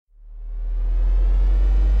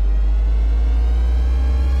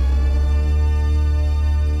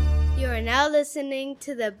listening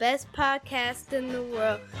to the best podcast in the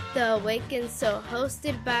world, The Awakened Soul,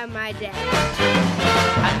 hosted by my dad.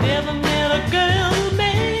 I never met a girl who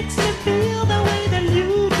makes me feel the way that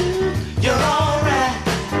you do. You're alright.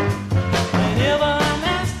 Whenever I'm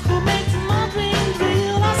asked who makes my dreams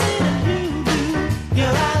real, I say that you do.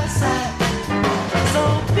 You're outside.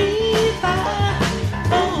 So be fine.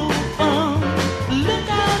 Look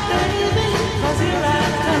out, baby, 'cause here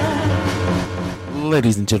I come.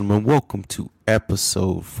 Ladies and gentlemen, welcome to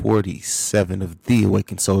episode 47 of The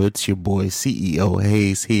Awakened Soul. It's your boy CEO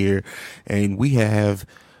Hayes here, and we have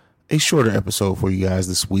a shorter episode for you guys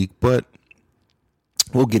this week, but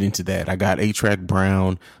we'll get into that. I got A-Track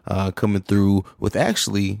Brown coming through with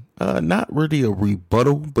actually not really a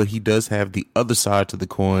rebuttal, but he does have the other side to the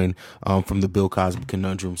coin from the Bill Cosby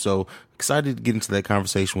conundrum. So excited to get into that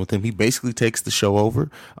conversation with him. He basically takes the show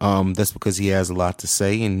over. That's because he has a lot to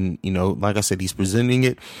say. And, you know, like I said, he's presenting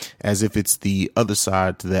it as if it's the other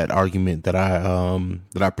side to that argument that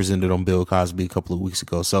I presented on Bill Cosby a couple of weeks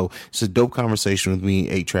ago. So it's a dope conversation with me,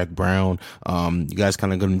 A-Track Brown. You guys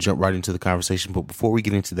kind of going to jump right into the conversation. But before we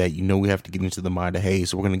get into that, you know, we have to get into the mind of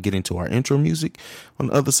Hayes. So we're going to get into our intro music. On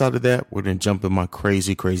the other side of that, we're going to jump in my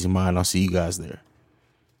crazy mind. I'll see you guys there.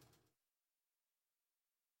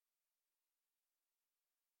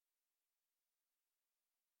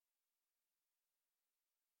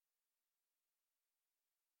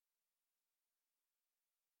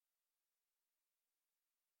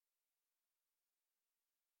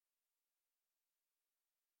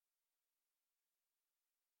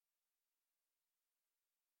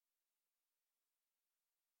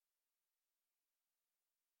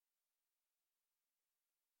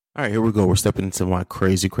 All right, here we go. We're stepping into my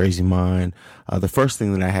crazy mind. The first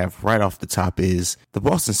thing that I have right off the top is the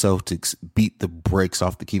Boston Celtics beat the brakes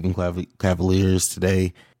off the Cleveland Cavaliers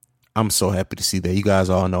today. I'm so happy to see that. You guys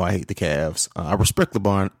all know I hate the Cavs. I respect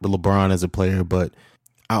LeBron as a player, but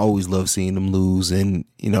I always love seeing them lose. And,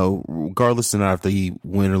 you know, regardless of not if they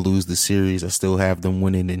win or lose the series, I still have them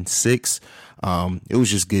winning in 6. It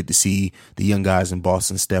was just good to see the young guys in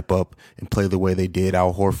Boston step up and play the way they did.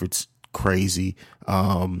 Al Horford's crazy.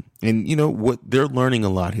 And you know what, they're learning a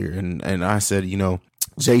lot here. And I said, you know,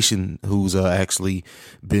 Jason, who's actually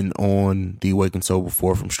been on The Awakened Soul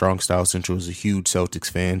before from Strong Style Central, is a huge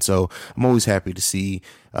Celtics fan. So I'm always happy to see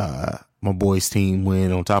my boys' team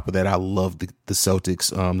win. On top of that, I love the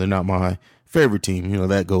Celtics. They're not my favorite team. You know,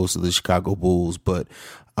 that goes to the Chicago Bulls, but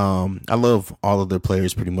I love all of their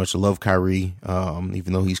players pretty much. I love Kyrie,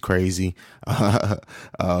 even though he's crazy.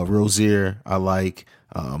 Rozier, I like.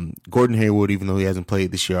 Gordon Hayward, even though he hasn't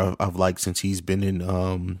played this year, I've liked since he's been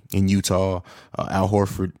in Utah. Al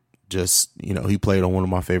Horford, just, you know, he played on one of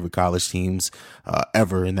my favorite college teams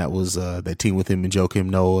ever, and that was that team with him and Joakim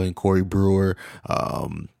Noah and Corey Brewer,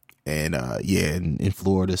 in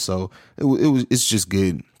Florida. So it's just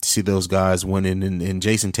good to see those guys winning, and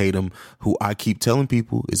Jason Tatum, who I keep telling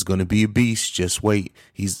people is going to be a beast. Just wait.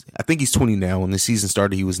 I think he's 20 now. When the season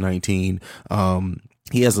started, he was 19.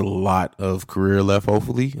 He has a lot of career left,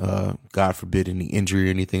 hopefully. God forbid any injury or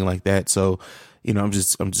anything like that. So, you know, I'm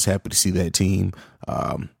just happy to see that team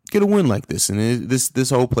get a win like this. And this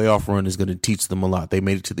whole playoff run is going to teach them a lot. They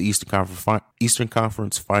made it to the Eastern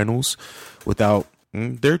Conference Finals without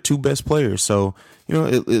their two best players. So, you know,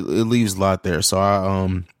 it leaves a lot there. So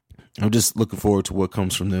I'm just looking forward to what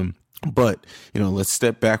comes from them. But, you know, let's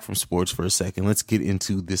step back from sports for a second. Let's get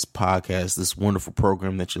into this podcast, this wonderful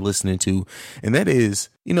program that you're listening to. And that is,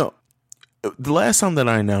 you know, the last time that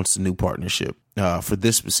I announced a new partnership for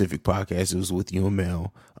this specific podcast, it was with UML.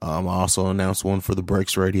 I also announced one for the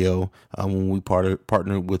Breaks Radio when we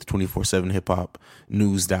partnered with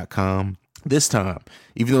 247hiphopnews.com. This time,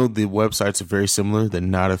 even though the websites are very similar, they're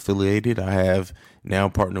not affiliated. I have now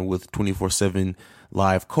partnered with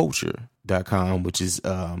 247liveculture.com, which is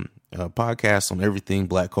podcast on everything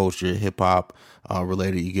Black culture, hip hop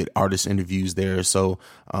related. You get artist interviews there, so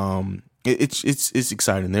it's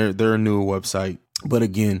exciting. They're a newer website, but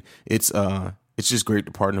again, it's just great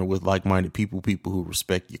to partner with like-minded people who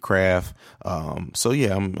respect your craft. So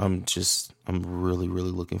yeah, I'm really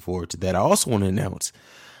looking forward to that. I also want to announce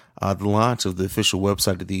the launch of the official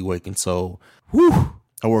website of The Awakened Soul. Whew!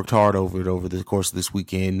 I worked hard over it over the course of this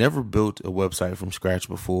weekend. Never built a website from scratch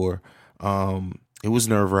before. It was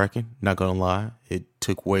nerve-wracking, not gonna lie. It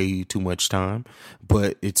took way too much time,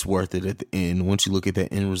 but it's worth it at the end. Once you look at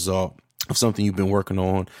that end result of something you've been working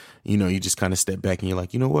on, you know, you just kind of step back and you're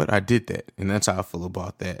like, you know what, I did that. And that's how I feel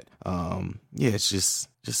about that. It's just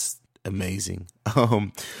amazing.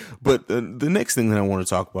 But the next thing that I want to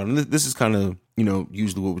talk about, and this is kind of,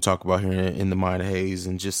 usually what we talk about here in the Mind of Hayes,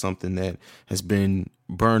 and just something that has been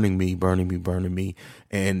burning me.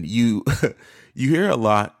 And you hear a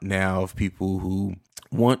lot now of people who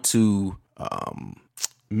want to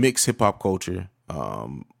mix hip hop culture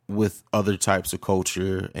with other types of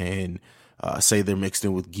culture, and say they're mixing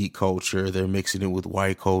it with geek culture, they're mixing it with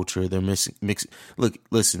white culture, they're mixing. Look,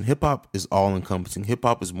 listen, hip hop is all encompassing. Hip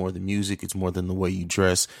hop is more than music. It's more than the way you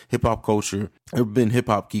dress. Hip hop culture, there have been hip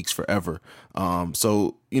hop geeks forever.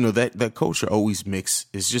 So, that culture always mix.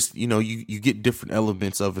 It's just, you get different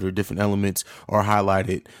elements of it, or different elements are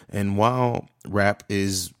highlighted. And while rap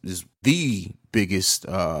is the biggest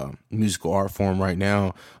musical art form right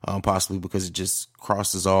now, possibly because it just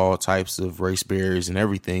crosses all types of race barriers and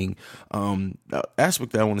everything. The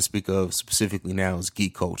aspect that I want to speak of specifically now is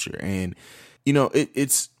geek culture. And,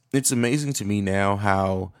 it's amazing to me now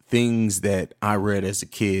how things that I read as a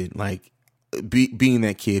kid, like being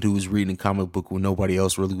that kid who was reading comic book when nobody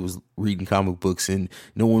else really was reading comic books and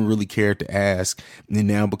no one really cared to ask. And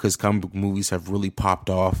now, because comic book movies have really popped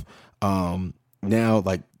off, now,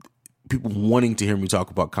 like, people wanting to hear me talk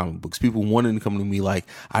about comic books, people wanting to come to me like,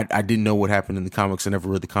 I didn't know what happened in the comics. I never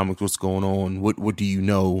read the comics. What's going on? What do you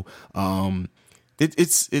know?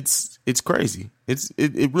 It's crazy.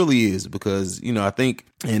 It really is, because, I think,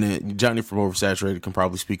 and Johnny from Oversaturated can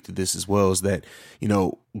probably speak to this as well, is that,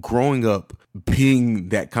 growing up being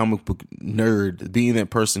that comic book nerd, being that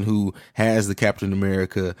person who has the Captain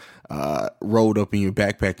America rolled up in your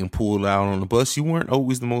backpack and pulled out on the bus, you weren't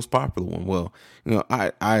always the most popular one. Well,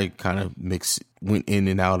 I kind of went in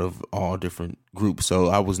and out of all different groups, so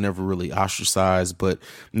I was never really ostracized, but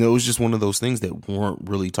it was just one of those things that weren't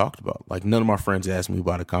really talked about. Like, none of my friends asked me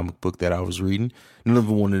about a comic book that I was reading. None of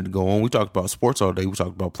them wanted to go on. We talked about sports all day. We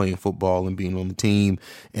talked about playing football and being on the team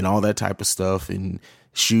and all that type of stuff, and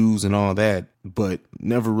shoes and all that, but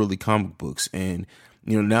never really comic books. And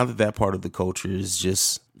now that part of the culture is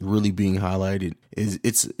just really being highlighted,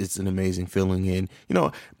 it's an amazing feeling. And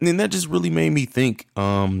and that just really made me think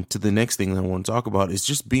to the next thing that I want to talk about, is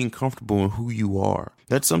just being comfortable in who you are.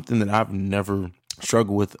 That's something that I've never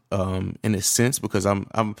struggled with in a sense, because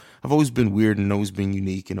I've always been weird and always been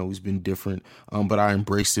unique and always been different, but I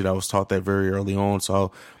embraced it. I was taught that very early on,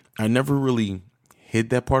 so I never really hid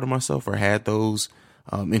that part of myself or had those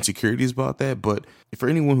insecurities about that. But for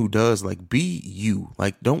anyone who does, like, be you.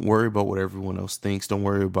 Like, don't worry about what everyone else thinks. Don't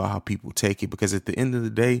worry about how people take it, because at the end of the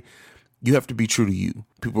day, you have to be true to you.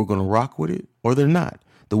 People are going to rock with it, or they're not.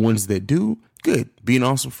 The ones that do, good. Be an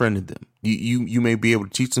awesome friend to them. You may be able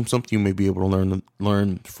to teach them something. You may be able to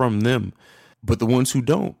learn from them. But the ones who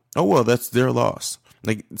don't, oh well, that's their loss.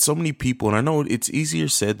 Like, so many people, and I know it's easier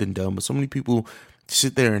said than done, but so many people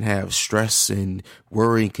sit there and have stress and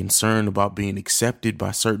worry and concern about being accepted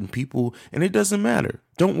by certain people, and it doesn't matter.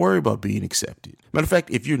 Don't worry about being accepted. Matter of fact,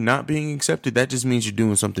 if you're not being accepted, that just means you're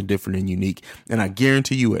doing something different and unique. And I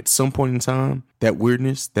guarantee you, at some point in time, that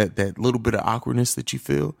weirdness, that little bit of awkwardness that you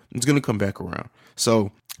feel, it's going to come back around.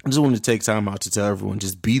 So I just wanted to take time out to tell everyone,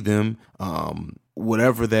 just be them,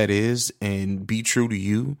 whatever that is, and be true to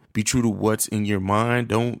you. Be true to what's in your mind.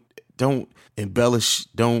 Don't embellish,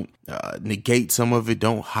 don't negate some of it,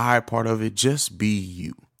 don't hide part of it. Just be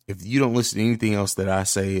you. If you don't listen to anything else that I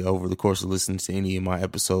say over the course of listening to any of my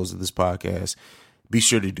episodes of this podcast, be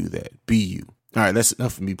sure to do that. Be you. All right, that's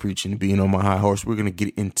enough of me preaching and being on my high horse. We're going to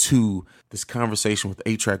get into this conversation with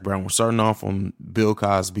A-Track Brown. We're starting off on Bill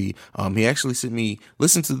Cosby. He actually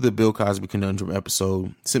listened to the Bill Cosby Conundrum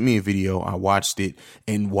episode, sent me a video. I watched it.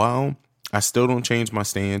 And while I still don't change my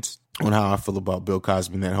stance on how I feel about Bill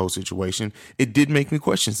Cosby and that whole situation, it did make me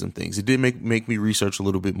question some things. It did make me research a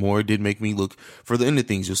little bit more. It did make me look further into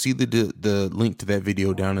things. You'll see the link to that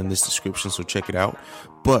video down in this description, so check it out.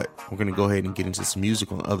 But we're going to go ahead and get into some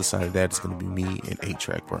music. On the other side of that, it's going to be me and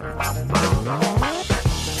A-Track Brown.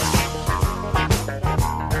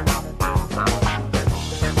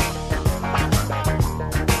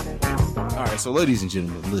 So ladies and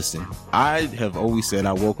gentlemen, listen, I have always said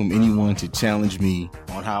I welcome anyone to challenge me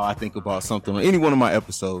on how I think about something on any one of my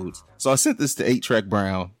episodes. So I sent this to 8-Track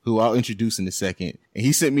Brown, who I'll introduce in a second. And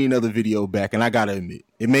he sent me another video back, and I got to admit,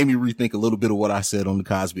 it made me rethink a little bit of what I said on the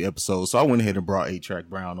Cosby episode. So I went ahead and brought 8-Track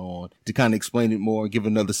Brown on to kind of explain it more, give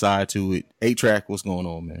another side to it. 8-Track, what's going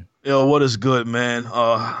on, man? Yo, what is good, man?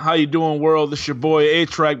 How you doing, world? It's your boy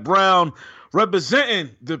 8-Track Brown,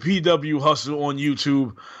 representing the PW Hustle on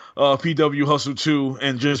YouTube. PW Hustle 2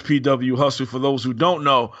 and just PW Hustle. For those who don't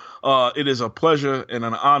know, it is a pleasure and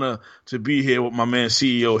an honor to be here with my man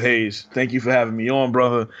CEO Hayes. Thank you for having me on,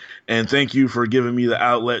 brother, and thank you for giving me the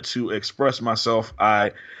outlet to express myself.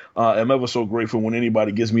 I am ever so grateful when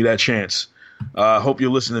anybody gives me that chance. Hope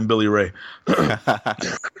you're listening, Billy Ray.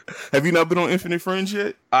 Have you not been on Infinite Fringe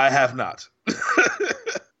yet? I have not.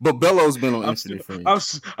 But Bello's been on Infinite Fringe.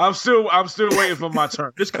 I'm still waiting for my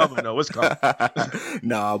turn. It's coming though. It's coming.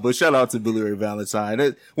 Nah, but shout out to Billy Ray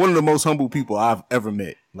Valentine. One of the most humble people I've ever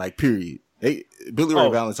met. Like, period. Billy Ray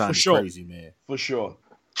Valentine is crazy, man. For sure.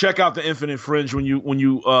 Check out the Infinite Fringe when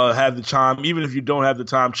you have the time. Even if you don't have the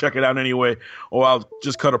time, check it out anyway, or I'll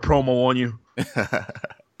just cut a promo on you.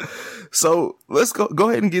 So let's go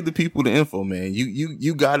ahead and give the people the info, man.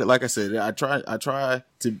 You got it. Like I said, I try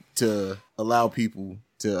to allow people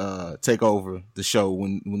to take over the show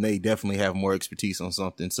when they definitely have more expertise on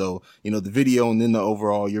something. So, the video and then the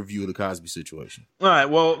overall your view of the Cosby situation. All right.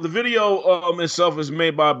 Well, the video itself is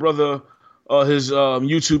made by a brother. His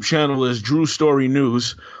YouTube channel is Drew Story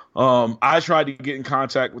News. I tried to get in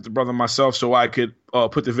contact with the brother myself so I could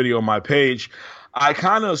put the video on my page. I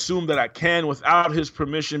kind of assumed that I can without his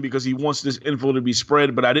permission because he wants this info to be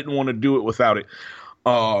spread, but I didn't want to do it without it.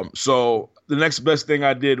 So the next best thing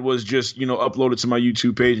I did was just, upload it to my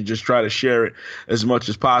YouTube page and just try to share it as much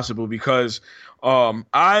as possible because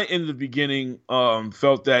I, in the beginning,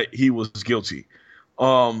 felt that he was guilty.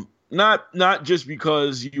 Not just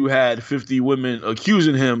because you had 50 women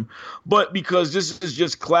accusing him, but because this is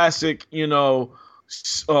just classic,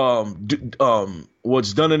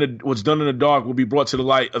 what's done in the dark will be brought to the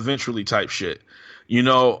light eventually type shit.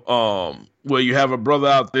 Where you have a brother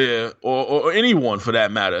out there or anyone for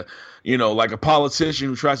that matter, like a politician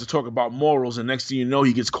who tries to talk about morals and next thing you know,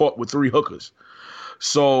 he gets caught with 3 hookers.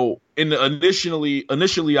 So initially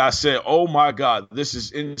I said, oh my God, this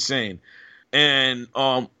is insane. And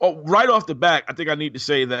right off the back, I think I need to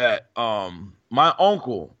say that my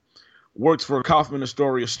uncle worked for Kaufman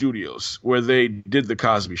Astoria Studios, where they did the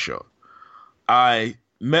Cosby Show. I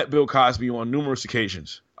met Bill Cosby on numerous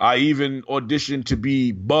occasions. I even auditioned to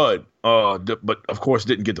be Bud, but of course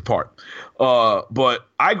didn't get the part. But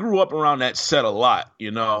I grew up around that set a lot,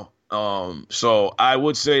 So I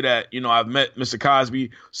would say that, I've met Mr.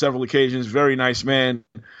 Cosby several occasions. Very nice man.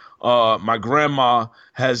 My grandma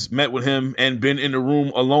has met with him and been in the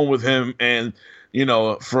room alone with him. And,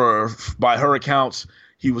 by her accounts,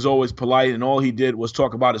 he was always polite and all he did was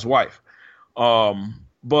talk about his wife.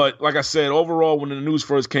 But like I said, overall, when the news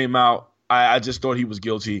first came out, I just thought he was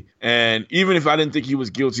guilty. And even if I didn't think he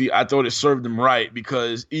was guilty, I thought it served him right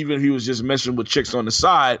because even if he was just messing with chicks on the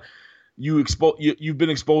side, you've been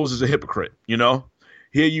exposed as a hypocrite, Here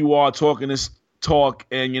you are talking this talk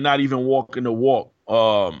and you're not even walking the walk.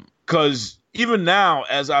 Because even now,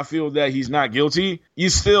 as I feel that he's not guilty, you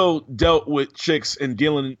still dealt with chicks and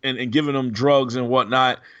dealing and giving them drugs and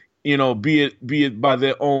whatnot, be it by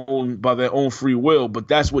their own free will. But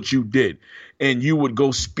that's what you did. And you would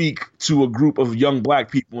go speak to a group of young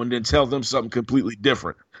black people and then tell them something completely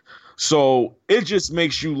different. So it just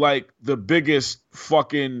makes you like the biggest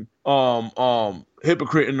fucking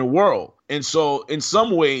hypocrite in the world. And so in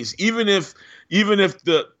some ways, even if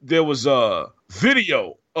there was a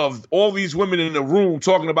video of all these women in the room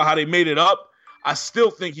talking about how they made it up, I still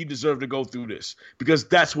think he deserved to go through this because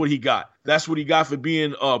that's what he got. That's what he got for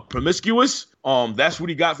being promiscuous. That's what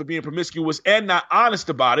he got for being promiscuous and not honest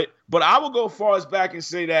about it. But I will go far as back and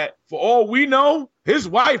say that for all we know, his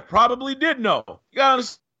wife probably did know. You gotta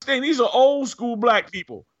understand, these are old school black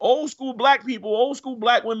people, old school black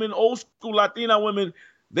women, old school Latina women.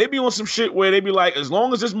 They be on some shit where they be like, as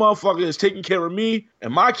long as this motherfucker is taking care of me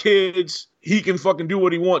and my kids, he can fucking do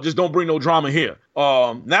what he wants. Just don't bring no drama here.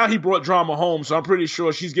 Now he brought drama home, so I'm pretty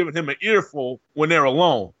sure she's giving him an earful when they're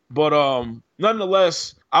alone. But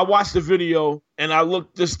nonetheless, I watched the video and I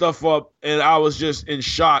looked this stuff up and I was just in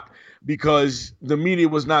shock because the media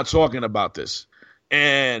was not talking about this.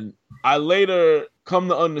 And I later come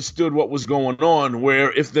to understood what was going on, where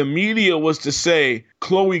if the media was to say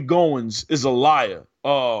Chloe Goins is a liar,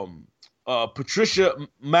 Patricia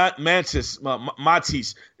Matisse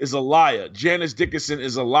is a liar, Janice Dickinson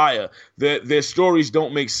is a liar, their stories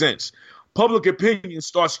don't make sense, public opinion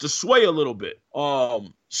starts to sway a little bit.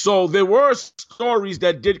 So there were stories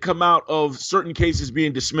that did come out of certain cases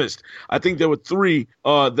being dismissed. I think there were 3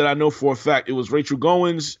 that I know for a fact. It was Rachel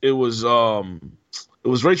Goins. It was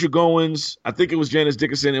Rachel Goins. I think it was Janice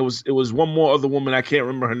Dickinson. It was one more other woman. I can't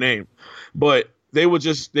remember her name, but they were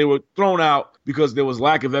thrown out because there was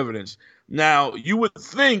lack of evidence. Now, you would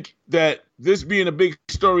think that this being a big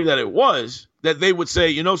story that it was, that they would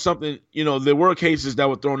say, something, there were cases that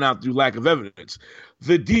were thrown out through lack of evidence.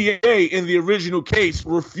 The DA in the original case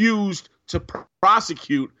refused to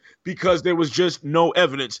prosecute because there was just no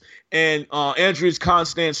evidence. And Andrea's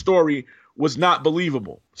Constant's story was not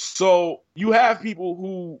believable. So you have people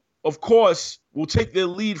who of course, will take their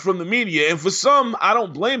lead from the media. And for some, I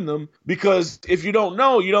don't blame them, because if you don't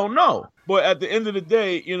know, you don't know. But at the end of the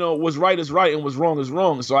day, what's right is right and what's wrong is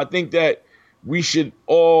wrong. So I think that we should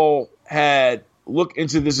all look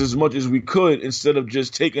into this as much as we could instead of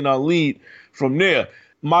just taking our lead from there.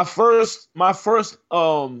 My first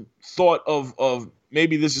thought of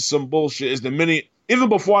maybe this is some bullshit is the minute, even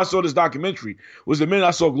before I saw this documentary, was the minute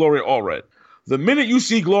I saw Gloria Allred. The minute you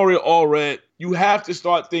see Gloria Allred, you have to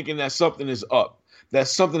start thinking that something is up, that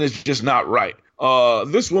something is just not right.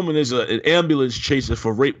 This woman is an ambulance chaser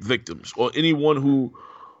for rape victims, or anyone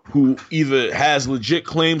who either has legit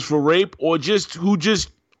claims for rape or who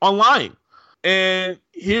are lying. And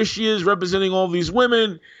here she is representing all these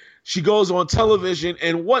women. She goes on television,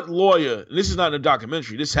 and what lawyer, and this is not in a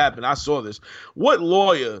documentary, this happened, I saw this, what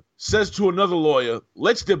lawyer says to another lawyer,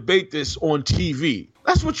 let's debate this on TV?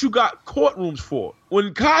 That's what you got courtrooms for.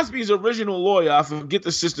 When Cosby's original lawyer, I forget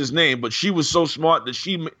the sister's name, but she was so smart that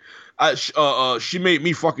she made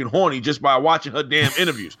me fucking horny just by watching her damn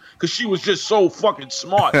interviews, because she was just so fucking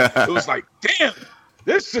smart. It was like, damn,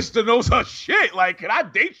 this sister knows her shit. Like, can I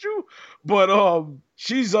date you? But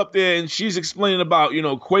she's up there and she's explaining about,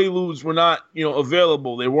 Quaaludes were not,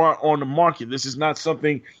 available. They weren't on the market. This is not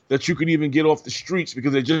something that you could even get off the streets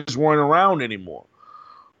because they just weren't around anymore.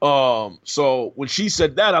 So when she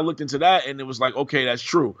said that, I looked into that and it was like, okay, that's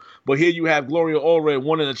true. But here you have Gloria Allred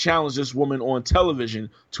wanting to challenge this woman on television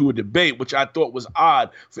to a debate, which I thought was odd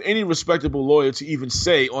for any respectable lawyer to even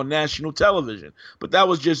say on national television. But that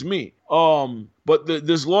was just me. But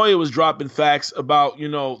this lawyer was dropping facts about,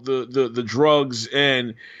 the drugs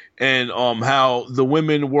and how the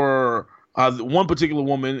women were, one particular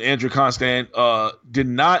woman, Andrea Constant, did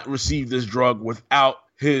not receive this drug without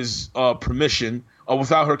his permission, or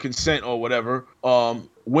without her consent or whatever.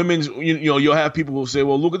 Women's, you'll have people who say,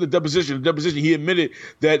 well, look at the deposition. The deposition, he admitted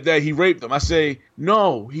that he raped them. I say,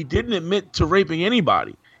 no, he didn't admit to raping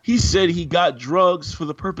anybody. He said he got drugs for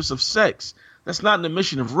the purpose of sex. That's not an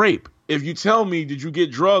admission of rape. If you tell me, did you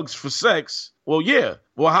get drugs for sex? Well, yeah.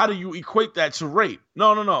 Well, how do you equate that to rape?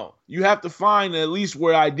 No. You have to find at least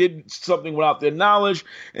where I did something without their knowledge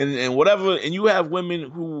and whatever. And you have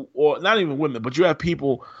women who, or not even women, but you have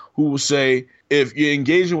people who will say, if you're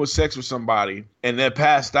engaging with sex with somebody and they're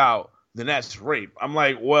passed out, then that's rape. I'm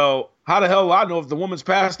like, well, how the hell do I know if the woman's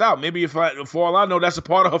passed out? Maybe for all I know, that's a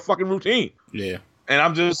part of her fucking routine. Yeah. And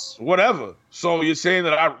I'm just whatever. So you're saying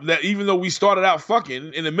that even though we started out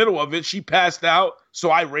fucking, in the middle of it, she passed out,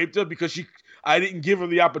 so I raped her because I didn't give her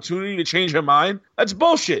the opportunity to change her mind? That's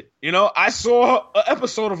bullshit. I saw an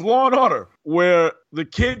episode of Law and Order where the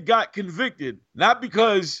kid got convicted, not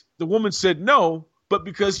because the woman said no, but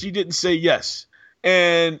because she didn't say yes.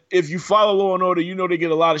 And if you follow Law and Order, they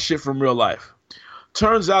get a lot of shit from real life.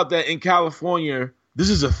 Turns out that in California, this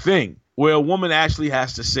is a thing where a woman actually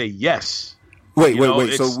has to say yes. Wait.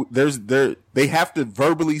 So they have to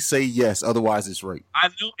verbally say yes, otherwise it's rape. I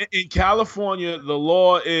know in California, the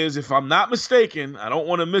law is, if I'm not mistaken, I don't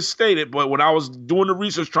want to misstate it, but when I was doing the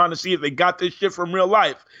research trying to see if they got this shit from real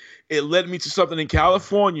life, it led me to something in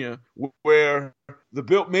California where the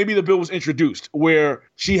bill was introduced, where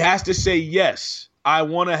she has to say yes, I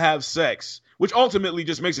want to have sex, which ultimately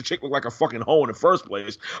just makes a chick look like a fucking hoe in the first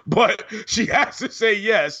place. But she has to say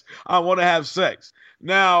yes, I want to have sex.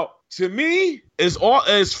 Now, to me, as far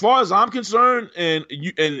as I'm concerned,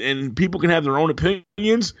 and people can have their own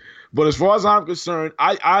opinions, but as far as I'm concerned,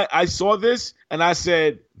 I saw this and I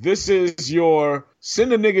said, this is your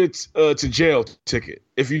send a nigga to jail ticket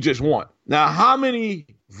if you just want. Now, how many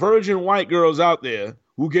virgin white girls out there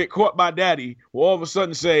who get caught by daddy will all of a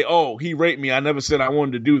sudden say, oh, he raped me, I never said I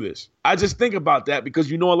wanted to do this? I just think about that because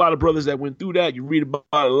a lot of brothers that went through that. You read about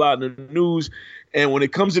it a lot in the news. And when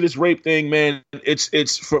it comes to this rape thing, man,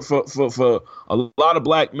 it's for a lot of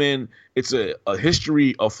black men, it's a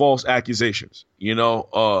history of false accusations,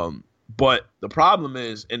 But the problem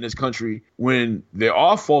is in this country, when there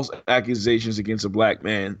are false accusations against a black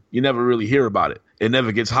man, you never really hear about it. It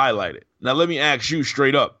never gets highlighted. Now, let me ask you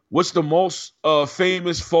straight up. What's the most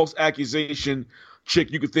famous false accusation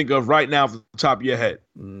chick you could think of right now from the top of your head?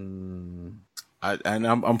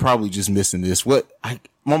 I'm probably just missing this.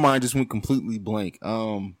 My mind just went completely blank.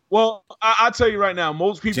 Well, I'll tell you right now,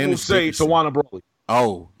 most people will say Tawana Brawley.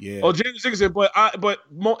 Oh, yeah. Oh, Janice Dickinson, but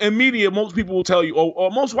in media, most people will tell you,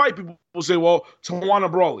 or most white people will say, well,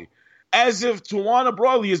 Tawana Brawley. As if Tawana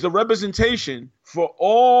Brawley is the representation for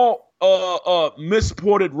all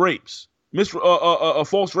misreported rapes,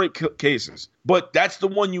 false rape cases. But that's the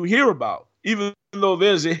one you hear about. Even though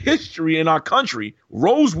there's a history in our country,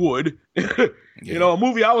 Rosewood, a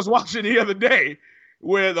movie I was watching the other day,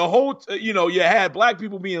 where the whole, you had black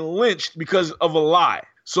people being lynched because of a lie.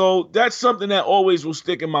 So that's something that always will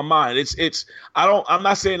stick in my mind. I'm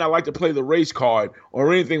not saying I like to play the race card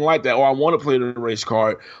or anything like that, or I want to play the race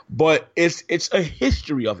card, but it's a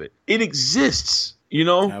history of it. It exists,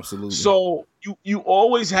 Absolutely. So you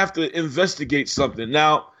always have to investigate something.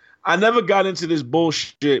 Now, I never got into this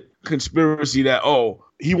bullshit conspiracy that,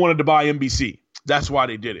 he wanted to buy NBC. That's why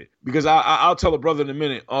they did it. Because I'll tell a brother in a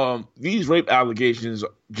minute, these rape allegations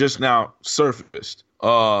just now surfaced.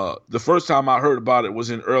 The first time I heard about it was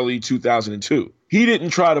in early 2002. He didn't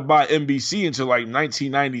try to buy NBC until like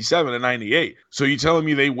 1997 and 98. So you telling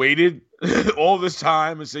me they waited all this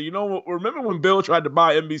time and say, remember when Bill tried to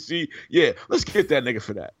buy NBC? Yeah, let's get that nigga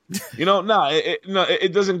for that.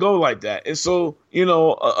 It doesn't go like that. And so,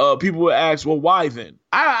 people would ask, well, why then?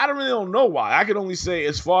 I really don't know why. I can only say,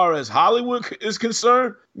 as far as Hollywood is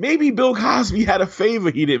concerned, maybe Bill Cosby had a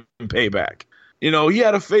favor he didn't pay back. He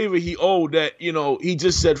had a favor he owed that, he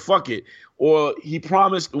just said, fuck it. Or he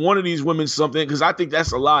promised one of these women something, because I think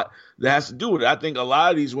that's a lot that has to do with it. I think a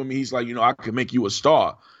lot of these women, he's like, I could make you a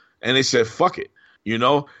star. And they said, fuck it. In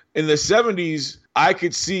the 70s, I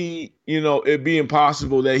could see, it being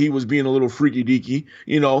possible that he was being a little freaky deaky,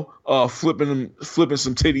 flipping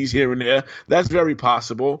some titties here and there. That's very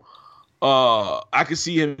possible. I could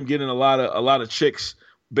see him getting a lot of chicks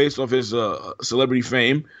based off his celebrity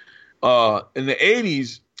fame. In the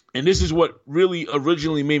 80s, and this is what really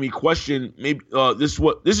originally made me question, this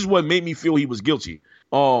is what made me feel he was guilty.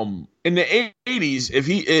 In the 80s, if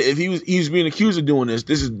he was being accused of doing this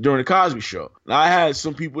is during the Cosby Show. And I had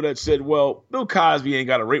some people that said, well, Bill Cosby ain't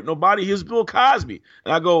got to rape nobody. He's Bill Cosby.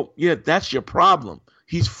 And I go, yeah, that's your problem.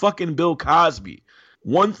 He's fucking Bill Cosby.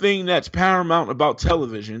 One thing that's paramount about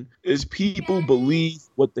television is people believe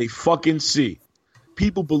what they fucking see.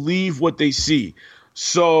 People believe what they see.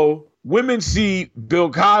 So women see Bill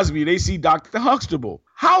Cosby, they see Dr. Huxtable.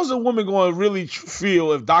 How's a woman going to really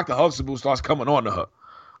feel if Dr. Huxtable starts coming on to her?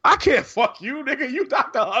 I can't fuck you, nigga. You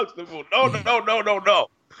Dr. Huxtable. No.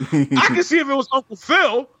 I can see if it was Uncle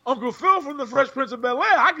Phil from the Fresh Prince of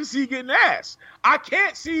Bel-Air, I can see getting ass. I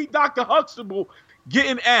can't see Dr. Huxtable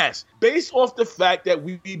getting ass based off the fact that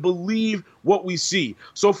we believe what we see.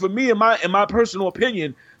 So for me, in my personal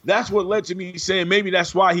opinion, that's what led to me saying maybe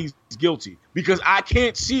that's why he's guilty. Because I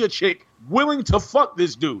can't see a chick willing to fuck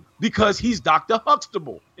this dude because he's Dr.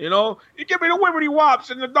 Huxtable. You give me the Wibbity Wops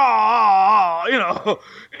and the dog,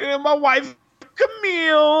 and my wife,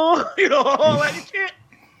 Camille, like you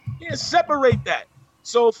can't separate that.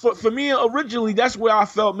 So for me, originally, that's where I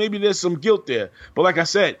felt maybe there's some guilt there. But like I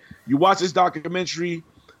said, you watch this documentary,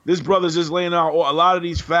 this brother's just laying out a lot of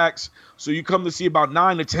these facts. So you come to see about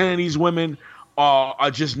 9 to 10 of these women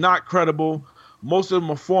are just not credible. Most of them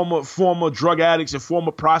are former drug addicts and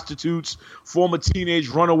former prostitutes, former teenage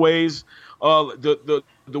runaways. The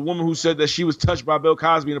woman who said that she was touched by Bill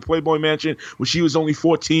Cosby in the Playboy Mansion when she was only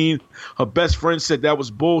 14, her best friend said that was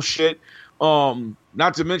bullshit.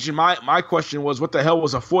 Not to mention my question was, what the hell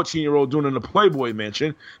was a 14-year-old doing in the Playboy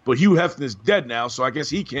Mansion? But Hugh Hefner is dead now, so I guess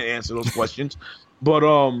he can't answer those questions. But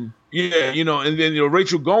and then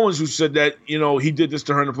Rachel Goins, who said that he did this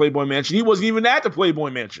to her in the Playboy Mansion, he wasn't even at the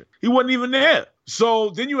Playboy Mansion. He wasn't even there. So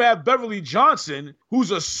then you have Beverly Johnson,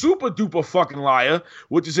 who's a super duper fucking liar,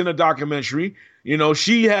 which is in a documentary.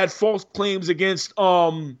 She had false claims against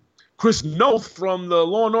Chris Noth from the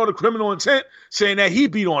Law and Order Criminal Intent, saying that he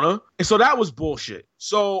beat on her, and so that was bullshit.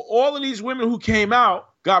 So all of these women who came out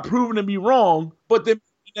got proven to be wrong, but they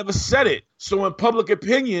never said it. So in public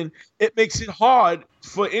opinion, it makes it hard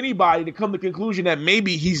for anybody to come to the conclusion that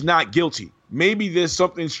maybe he's not guilty. Maybe there's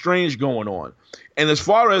something strange going on. And as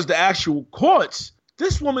far as the actual courts,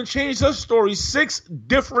 this woman changed her story 6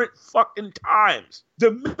 different fucking times.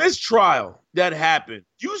 The mistrial that happened.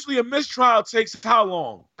 Usually a mistrial takes how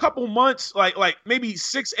long? Couple months, like maybe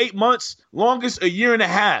 6-8 months, longest a year and a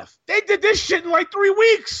half. They did this shit in like 3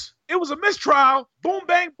 weeks. It was a mistrial, boom,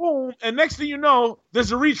 bang, boom, and next thing you know,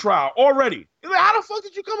 there's a retrial already. You're like, how the fuck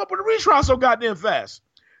did you come up with a retrial so goddamn fast?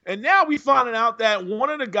 And now we finding out that one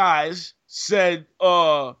of the guys said,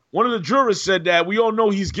 one of the jurors said that we all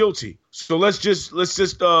know he's guilty. So let's just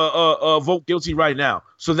vote guilty right now.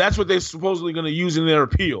 So that's what they're supposedly going to use in their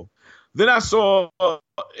appeal. Then I saw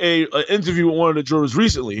an interview with one of the jurors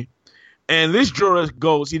recently, and this juror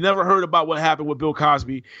goes, he never heard about what happened with Bill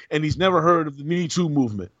Cosby, and he's never heard of the Me Too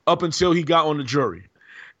movement up until he got on the jury.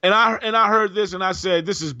 And I heard this, and I said,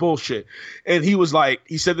 this is bullshit. And he was like,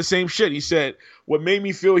 he said the same shit. He said, what made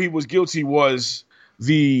me feel he was guilty was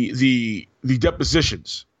the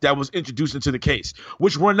depositions that was introduced into the case,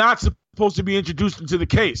 which were not supposed to be introduced into the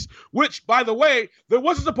case, which, by the way, there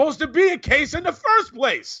wasn't supposed to be a case in the first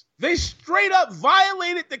place. They straight up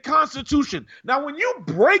violated the Constitution. Now, when you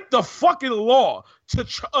break the fucking law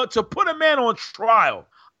to put a man on trial,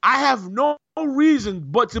 I have no reason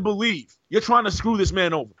but to believe you're trying to screw this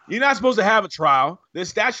man over. You're not supposed to have a trial. There's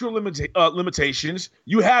statute of limitations.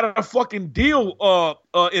 You had a fucking deal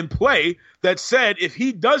in play that said if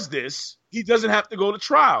he does this, he doesn't have to go to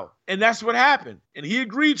trial. And that's what happened. And he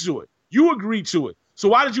agreed to it. You agreed to it. So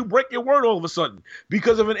why did you break your word all of a sudden?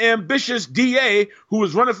 Because of an ambitious DA who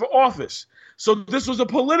was running for office. So this was a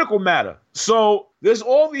political matter. So there's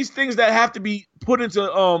all these things that have to be put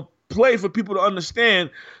into play for people to understand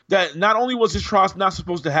that not only was this trial not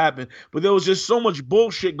supposed to happen, but there was just so much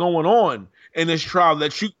bullshit going on in this trial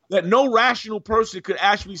that no rational person could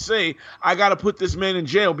actually say, I got to put this man in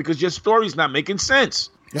jail because your story's not making sense.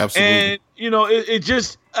 Absolutely. And, it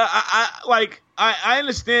just, I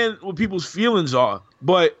understand what people's feelings are,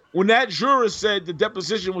 but when that juror said the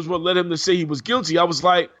deposition was what led him to say he was guilty, I was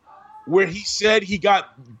like, where he said he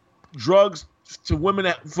got drugs to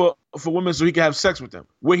women for women so he could have sex with them,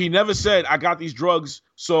 where he never said, I got these drugs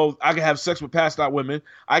so I can have sex with passed out women.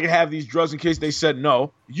 I can have these drugs in case they said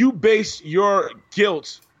no. You base your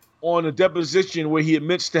guilt on a deposition where he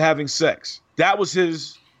admits to having sex. That was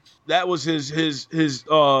his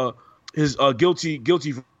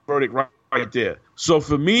guilty verdict right there. So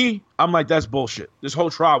for me, I'm like, that's bullshit. This whole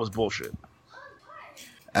trial was bullshit.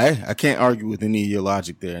 I can't argue with any of your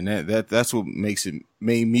logic there, and that's what made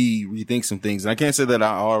me rethink some things. And I can't say that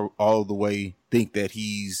I all the way think that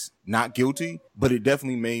he's not guilty, but it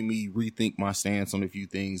definitely made me rethink my stance on a few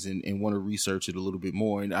things and want to research it a little bit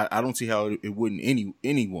more. And I don't see how it wouldn't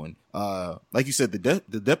anyone. Like you said,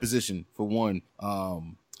 the deposition for one,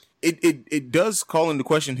 it does call into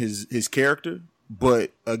question his character.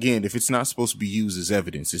 But again, if it's not supposed to be used as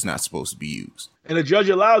evidence, it's not supposed to be used. And the judge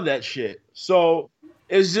allowed that shit. So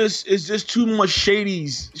it's just too much shady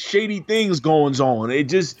things going on.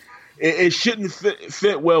 It shouldn't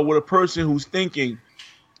fit well with a person who's thinking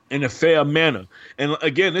in a fair manner. And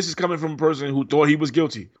again, this is coming from a person who thought he was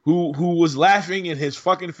guilty, who was laughing in his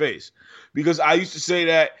fucking face. Because I used to say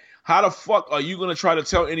that, how the fuck are you going to try to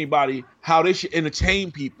tell anybody how they should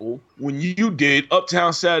entertain people when you did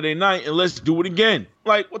Uptown Saturday Night and Let's Do It Again?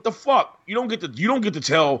 Like, what the fuck? You don't get to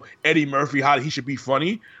tell Eddie Murphy how he should be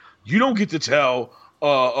funny. You don't get to tell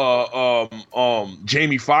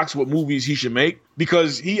Jamie Foxx what movies he should make,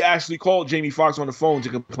 because he actually called Jamie Foxx on the phone to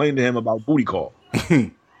complain to him about booty call.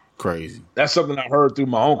 Crazy. That's something I heard through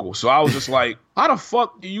my uncle. So I was just like, how the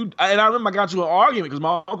fuck do you? And I remember I got into an argument because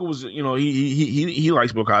my uncle was, he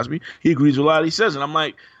likes Bill Cosby. He agrees with a lot he says. And I'm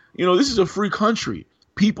like, this is a free country.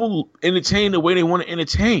 People entertain the way they want to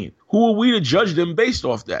entertain. Who are we to judge them based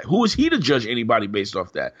off that? Who is he to judge anybody based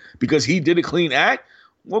off that? Because he did a clean act?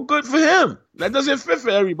 Well, good for him. That doesn't fit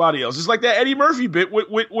for everybody else. It's like that Eddie Murphy bit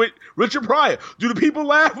with Richard Pryor. Do the people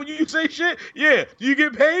laugh when you say shit? Yeah. Do you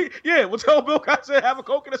get paid? Yeah. Well, tell Bill Cosby to have a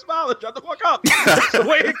Coke and a smile and shut the fuck up. That's the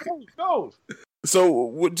way it goes.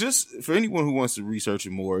 So, just for anyone who wants to research it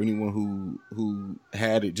more, anyone who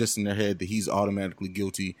had it just in their head that he's automatically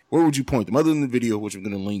guilty, where would you point them? Other than the video, which I'm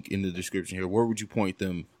going to link in the description here, where would you point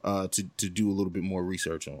them to do a little bit more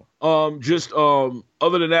research on?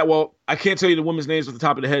 Other than that, well, I can't tell you the women's names off the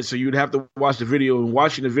top of the head, so you'd have to watch the video. And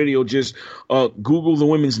watching the video, just Google the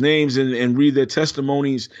women's names and read their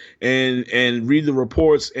testimonies and read the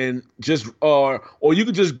reports, and just or you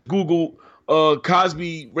could just Google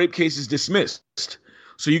Cosby rape cases dismissed,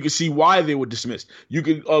 so you can see why they were dismissed. You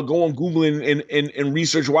could go on Google and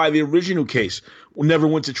research why the original case never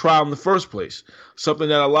went to trial in the first place. Something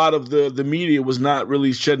that a lot of the media was not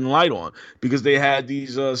really shedding light on, because they had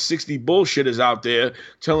these 60 bullshitters out there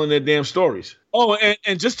telling their damn stories. Oh,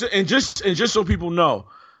 and just so people know,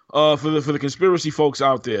 for the conspiracy folks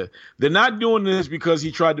out there, they're not doing this because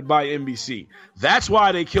he tried to buy NBC. That's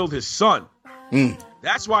why they killed his son.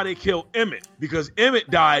 That's why they killed Emmett, because Emmett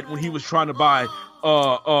died when he was trying to buy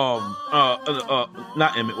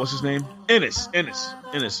not Emmett, what's his name? Ennis.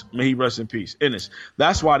 May he rest in peace. Ennis.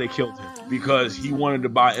 That's why they killed him, because he wanted to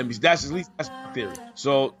buy NBC. That's my theory.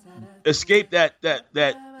 So escape that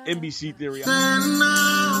NBC theory. Calling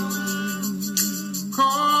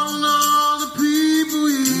all the people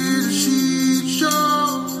here to sheet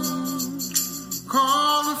show,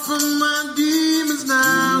 calling for my demons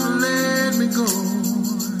now to let me go.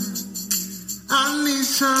 I need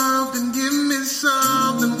something, give me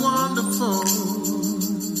something wonderful.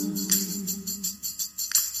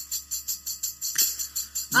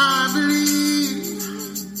 I believe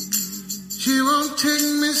she won't take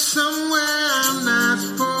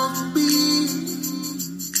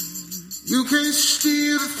can't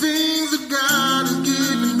steal the things that God has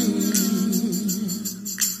given me.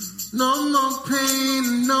 No more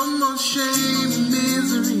pain, no more shame and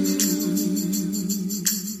misery.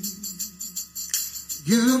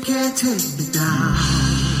 You can't take me down.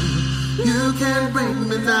 You can't break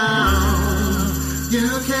me down. You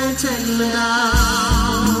can't take me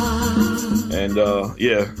down. And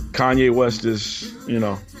yeah, Kanye West is,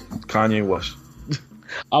 Kanye West.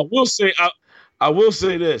 I will say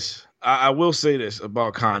this. I will say this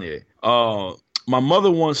about Kanye. My mother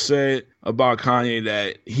once said about Kanye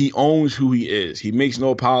that he owns who he is. He makes no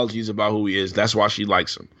apologies about who he is. That's why she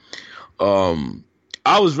likes him.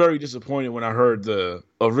 I was very disappointed when I heard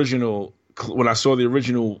when I saw the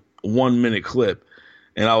original 1 minute clip,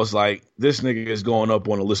 and I was like, this nigga is going up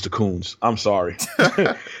on a list of coons. I'm sorry.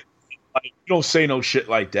 Like, you don't say no shit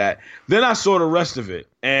like that. Then I saw the rest of it,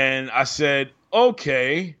 and I said,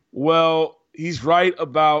 okay, well, he's right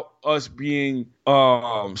about us being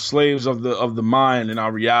slaves of the mind and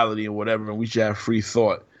our reality and whatever, and we should have free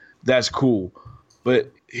thought. That's cool.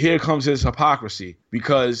 But here comes his hypocrisy,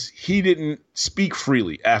 because he didn't speak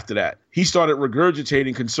freely after that. He started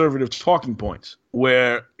regurgitating conservative talking points,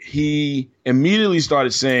 where he immediately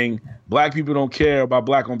started saying black people don't care about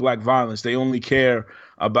black on black violence. They only care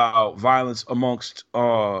about violence amongst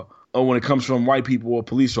when it comes from white people or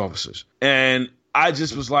police officers. And I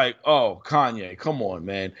just was like, oh, Kanye, come on,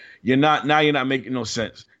 man. You're not making no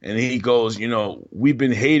sense. And he goes, we've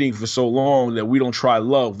been hating for so long that we don't try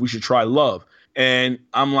love. We should try love. And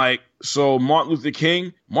I'm like, so Martin Luther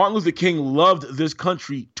King loved this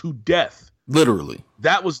country to death. Literally.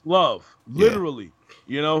 That was love. Literally.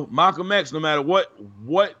 Yeah. Malcolm X, no matter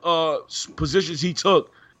what positions he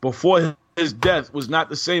took before his death, was not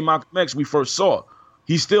the same Malcolm X we first saw.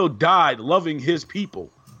 He still died loving his people.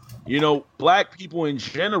 Black people in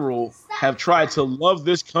general have tried to love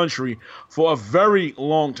this country for a very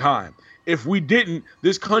long time. If we didn't,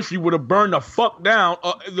 this country would have burned the fuck down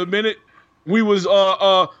the minute we was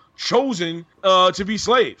chosen to be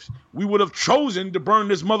slaves. We would have chosen to burn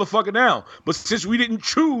this motherfucker down. But since we didn't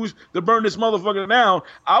choose to burn this motherfucker down,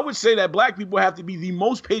 I would say that black people have to be the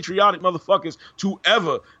most patriotic motherfuckers to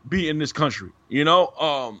ever be in this country.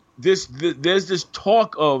 There's this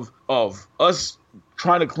talk of us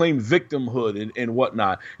trying to claim victimhood and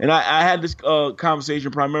whatnot. And I had this conversation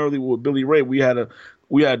primarily with Billy Ray. We had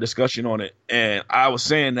a discussion on it, and I was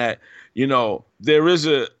saying that,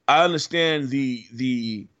 I understand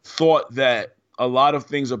the thought that a lot of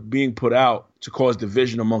things are being put out to cause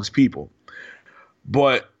division amongst people,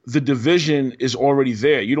 but the division is already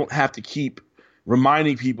there. You don't have to keep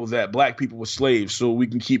reminding people that black people were slaves so we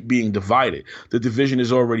can keep being divided. The division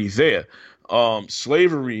is already there.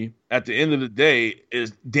 Slavery, at the end of the day,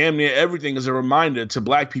 is damn near everything is a reminder to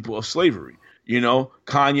black people of slavery.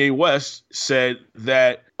 Kanye West said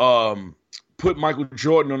that put Michael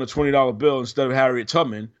Jordan on a $20 bill instead of Harriet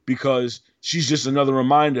Tubman because she's just another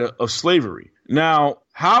reminder of slavery. Now,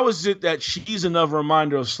 how is it that she's another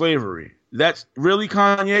reminder of slavery? That's really,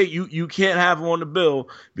 Kanye? You can't have her on the bill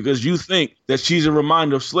because you think that she's a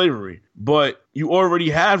reminder of slavery, but you already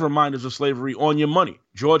have reminders of slavery on your money.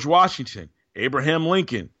 George Washington, Abraham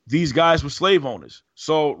Lincoln, these guys were slave owners.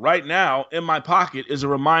 So right now in my pocket is a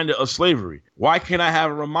reminder of slavery. Why can't I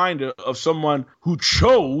have a reminder of someone who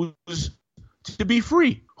chose to be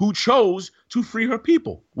free, who chose to free her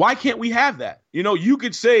people? Why can't we have that? You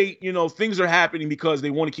could say, things are happening because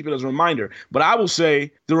they want to keep it as a reminder. But I will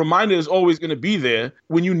say the reminder is always going to be there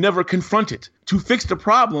when you never confront it. To fix the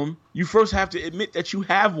problem, you first have to admit that you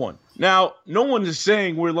have one. Now, no one is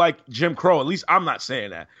saying we're like Jim Crow. At least I'm not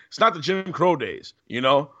saying that. It's not the Jim Crow days,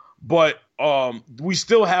 but we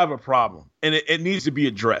still have a problem, and it needs to be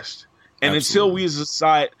addressed. And Absolutely. Until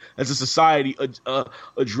we as a society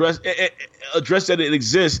address that it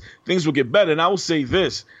exists, things will get better. And I will say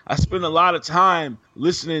this: I spend a lot of time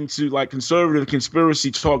listening to like conservative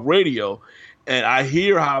conspiracy talk radio, and I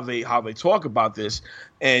hear how they talk about this.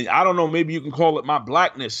 And I don't know, maybe you can call it my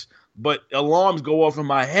blackness, but alarms go off in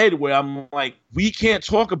my head where I'm like, we can't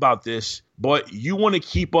talk about this, but you want to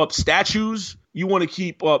keep up statues, you want to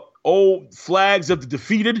keep up old flags of the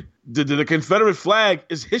defeated. The Confederate flag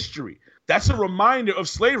is history. That's a reminder of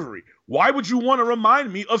slavery. Why would you want to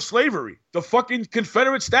remind me of slavery? The fucking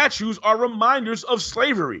Confederate statues are reminders of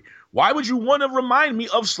slavery. Why would you want to remind me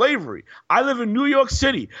of slavery? I live in New York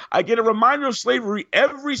City. I get a reminder of slavery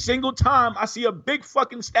every single time I see a big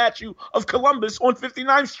fucking statue of Columbus on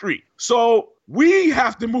 59th Street. So we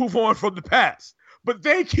have to move on from the past. But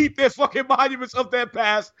they keep their fucking monuments of their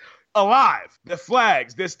past alive, their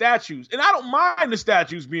flags, their statues. And I don't mind the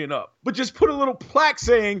statues being up, but just put a little plaque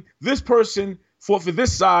saying this person fought for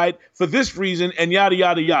this side for this reason, and yada,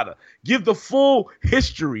 yada, yada. Give the full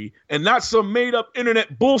history and not some made up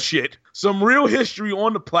internet bullshit, some real history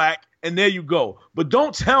on the plaque, and there you go. But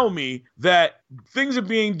don't tell me that things are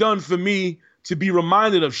being done for me to be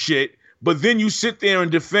reminded of shit, but then you sit there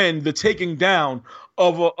and defend the taking down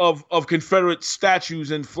of Confederate statues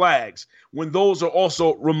and flags when those are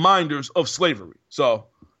also reminders of slavery. So,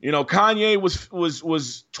 you know, Kanye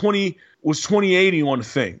was 2080 on the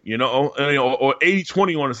thing, or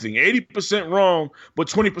 80-20 on the thing. 80% wrong, but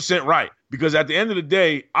 20% right. Because at the end of the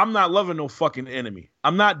day, I'm not loving no fucking enemy.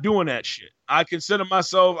 I'm not doing that shit. I do consider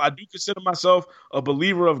myself a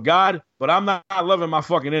believer of God, but I'm not loving my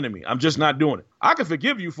fucking enemy. I'm just not doing it. I can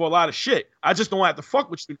forgive you for a lot of shit. I just don't have to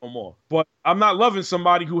fuck with you no more. But I'm not loving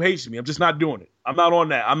somebody who hates me. I'm just not doing it. I'm not on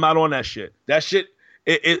that. I'm not on that shit. That shit,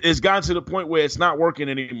 it's gotten to the point where it's not working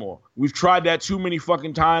anymore. We've tried that too many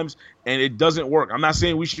fucking times, and it doesn't work. I'm not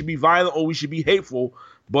saying we should be violent or we should be hateful,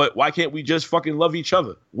 but why can't we just fucking love each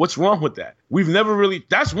other? What's wrong with that?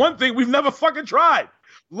 That's one thing we've never fucking tried.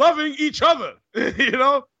 Loving each other,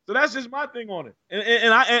 So that's just my thing on it.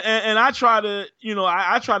 And I try to,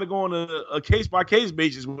 I try to go on a case by case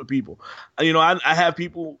basis with people. I have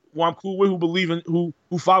people who I'm cool with who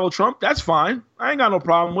follow Trump. That's fine. I ain't got no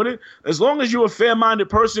problem with it. As long as you're a fair-minded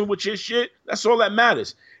person with your shit, that's all that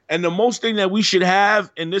matters. And the most thing that we should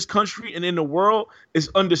have in this country and in the world is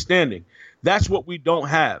understanding. That's what we don't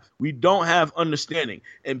have. We don't have understanding.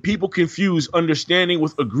 And people confuse understanding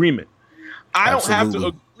with agreement. I don't have to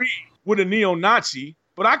agree with a neo-Nazi,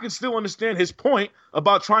 but I can still understand his point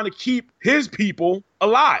about trying to keep his people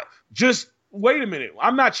alive. Just wait a minute.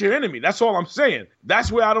 I'm not your enemy. That's all I'm saying.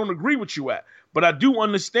 That's where I don't agree with you at. But I do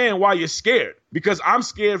understand why you're scared, because I'm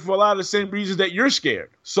scared for a lot of the same reasons that you're scared.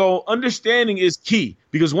 So understanding is key,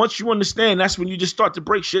 because once you understand, that's when you just start to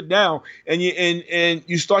break shit down and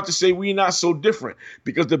you start to say we're not so different.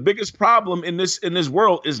 Because the biggest problem in this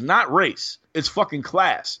world is not race. It's fucking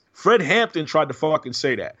class. Fred Hampton tried to fucking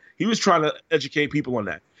say that. He was trying to educate people on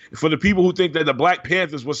that. For the people who think that the Black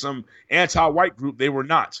Panthers was some anti-white group, they were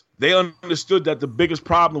not. They understood that the biggest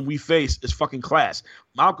problem we face is fucking class.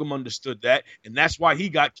 Malcolm understood that, and that's why he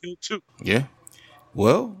got killed too. Yeah.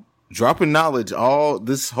 Well, dropping knowledge all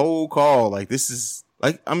this whole call, like this is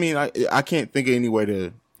like, I mean, I can't think of any way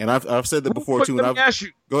to, and I've said that before too. Let me ask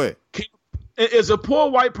you. Go ahead. Is a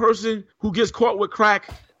poor white person who gets caught with crack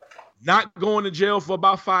not going to jail for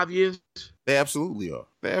about 5 years? They absolutely are.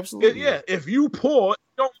 Are. If you poor, it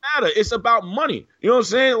don't matter. It's about money. You know what I'm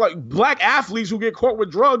saying? Like black athletes who get caught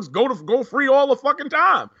with drugs go free all the fucking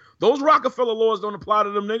time. Those Rockefeller laws don't apply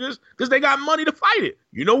to them niggas because they got money to fight it.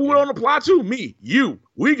 You know who don't apply to? Me, you.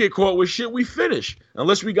 We get caught with shit, we finish.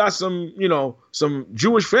 Unless we got some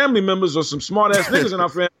Jewish family members or some smart ass niggas in our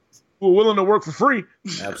family who are willing to work for free.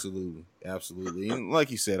 Absolutely. And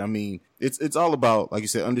like you said, I mean, it's all about, like you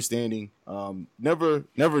said, understanding. Never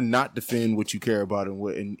not defend what you care about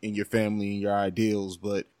in your family and your ideals,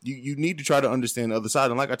 but you need to try to understand the other side.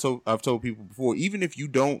 And like I've told people before, even if you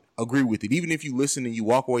don't agree with it, even if you listen and you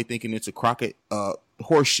walk away thinking it's a Crockett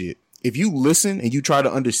horse shit, if you listen and you try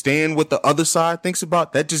to understand what the other side thinks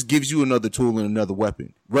about, that just gives you another tool and another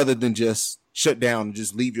weapon, rather than just shut down and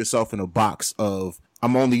just leave yourself in a box of,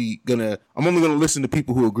 I'm only gonna listen to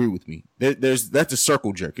people who agree with me. That's a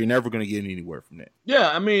circle jerk. You're never gonna get anywhere from that. Yeah,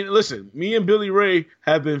 I mean, listen, me and Billy Ray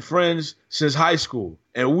have been friends since high school,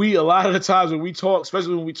 and a lot of the times when we talk,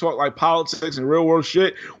 especially when we talk like politics and real world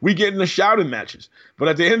shit, we get in the shouting matches. But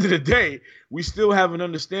at the end of the day, we still have an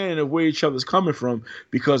understanding of where each other's coming from,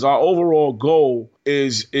 because our overall goal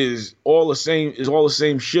is all the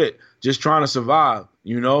same shit. Just trying to survive,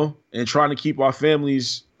 and trying to keep our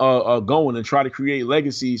families going and try to create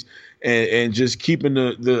legacies and just keeping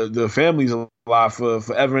the families alive for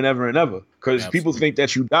forever and ever and ever. Because people think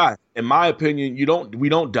that you die. In my opinion, we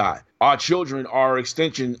don't die. Our children are an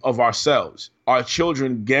extension of ourselves. Our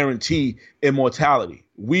children guarantee immortality.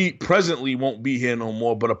 We presently won't be here no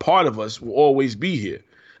more, but a part of us will always be here.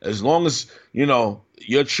 As long as,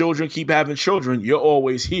 your children keep having children, you're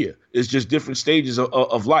always here. It's just different stages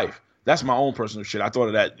of life. That's my own personal shit. I thought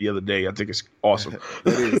of that the other day. I think it's awesome.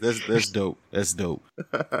 That's dope. That's dope.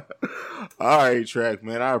 All right, Track,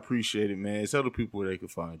 man. I appreciate it, man. Tell the people where they can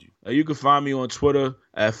find you. You can find me on Twitter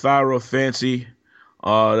at FarrahFancy.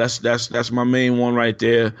 That's my main one right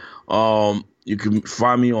there. You can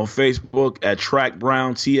find me on Facebook at Track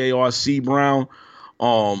Brown, TARC Brown.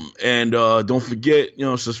 And don't forget,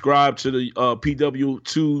 subscribe to the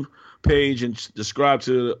PW2 page and subscribe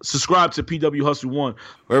to PW Hustle 1.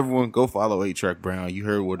 Everyone, go follow A-Track Brown. You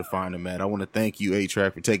heard where to find him at. I want to thank you,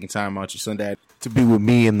 A-Track, for taking time out your Sunday to be with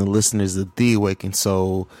me and the listeners of The Awakened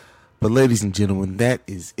Soul But ladies and gentlemen, that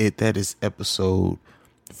is it. That is episode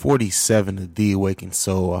 47 of The Awakened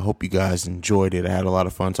Soul. I hope you guys enjoyed it. I had a lot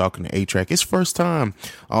of fun talking to A-Track. It's first time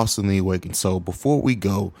also in The Awakened Soul. Before we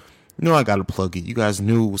go, I gotta plug it. You guys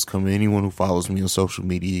knew it was coming. Anyone who follows me on social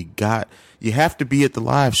media, you have to be at the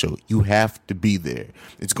live show. You have to be there.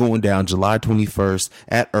 It's going down July 21st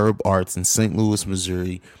at Herb Arts in St. Louis,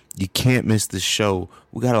 Missouri. You can't miss this show.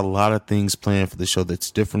 We got a lot of things planned for the show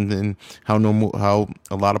that's different than how a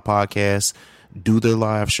lot of podcasts do their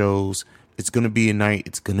live shows. It's going to be a night.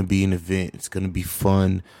 It's going to be an event. It's going to be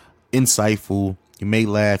fun, insightful. You may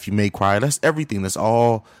laugh. You may cry. That's everything. That's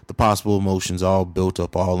all the possible emotions all built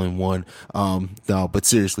up all in one. No, but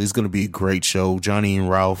seriously, it's going to be a great show. Johnny and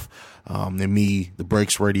Ralph and me, the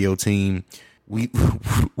Breaks Radio team, we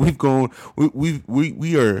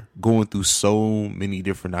are going through so many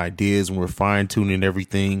different ideas, and we're fine tuning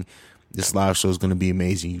everything. This live show is going to be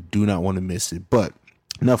amazing. You do not want to miss it. But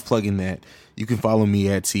enough plugging that. You can follow me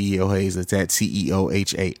at CEO Hayes. That's at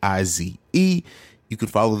CEOHAIZE. You can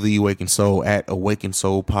follow The Awakened Soul at Awakened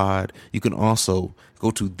Soul Pod. You can also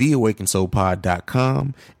go to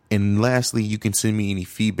theawakenedsoulpod.com. And lastly, you can send me any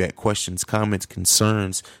feedback, questions, comments,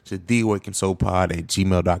 concerns to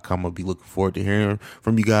theawakenedsoulpod@gmail.com. I'll be looking forward to hearing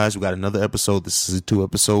from you guys. We got another episode. This is a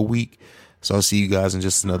 2-episode week. So I'll see you guys in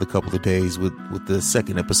just another couple of days with the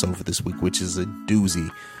second episode for this week, which is a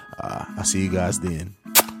doozy. I'll see you guys then.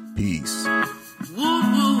 Peace. Woo,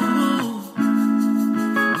 woo, woo.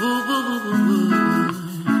 Woo, woo, woo, woo, woo.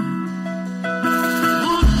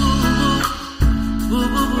 Woo,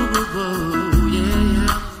 woo, woo, woo, woo.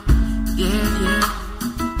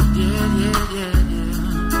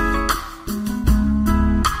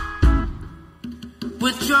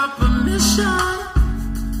 With your permission,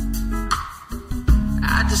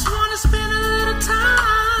 I just want to spend a little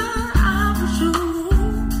time with you.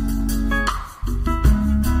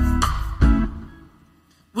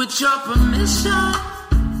 With your permission,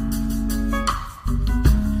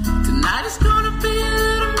 tonight is gonna be a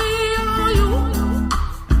little me or you.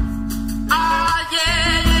 Ah,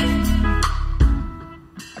 yeah, yeah.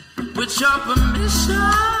 With your permission,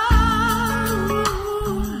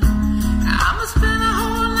 I'ma spend a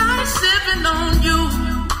whole night sipping on you.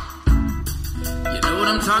 You know what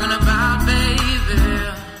I'm talking about, baby.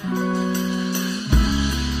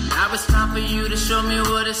 Now it's time for you to show me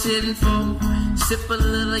what it's hitting for. Sip a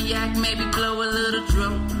little yak, maybe blow a little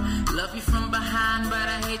dro. Love you from behind, but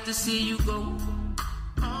I hate to see you go.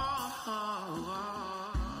 Oh, oh, oh.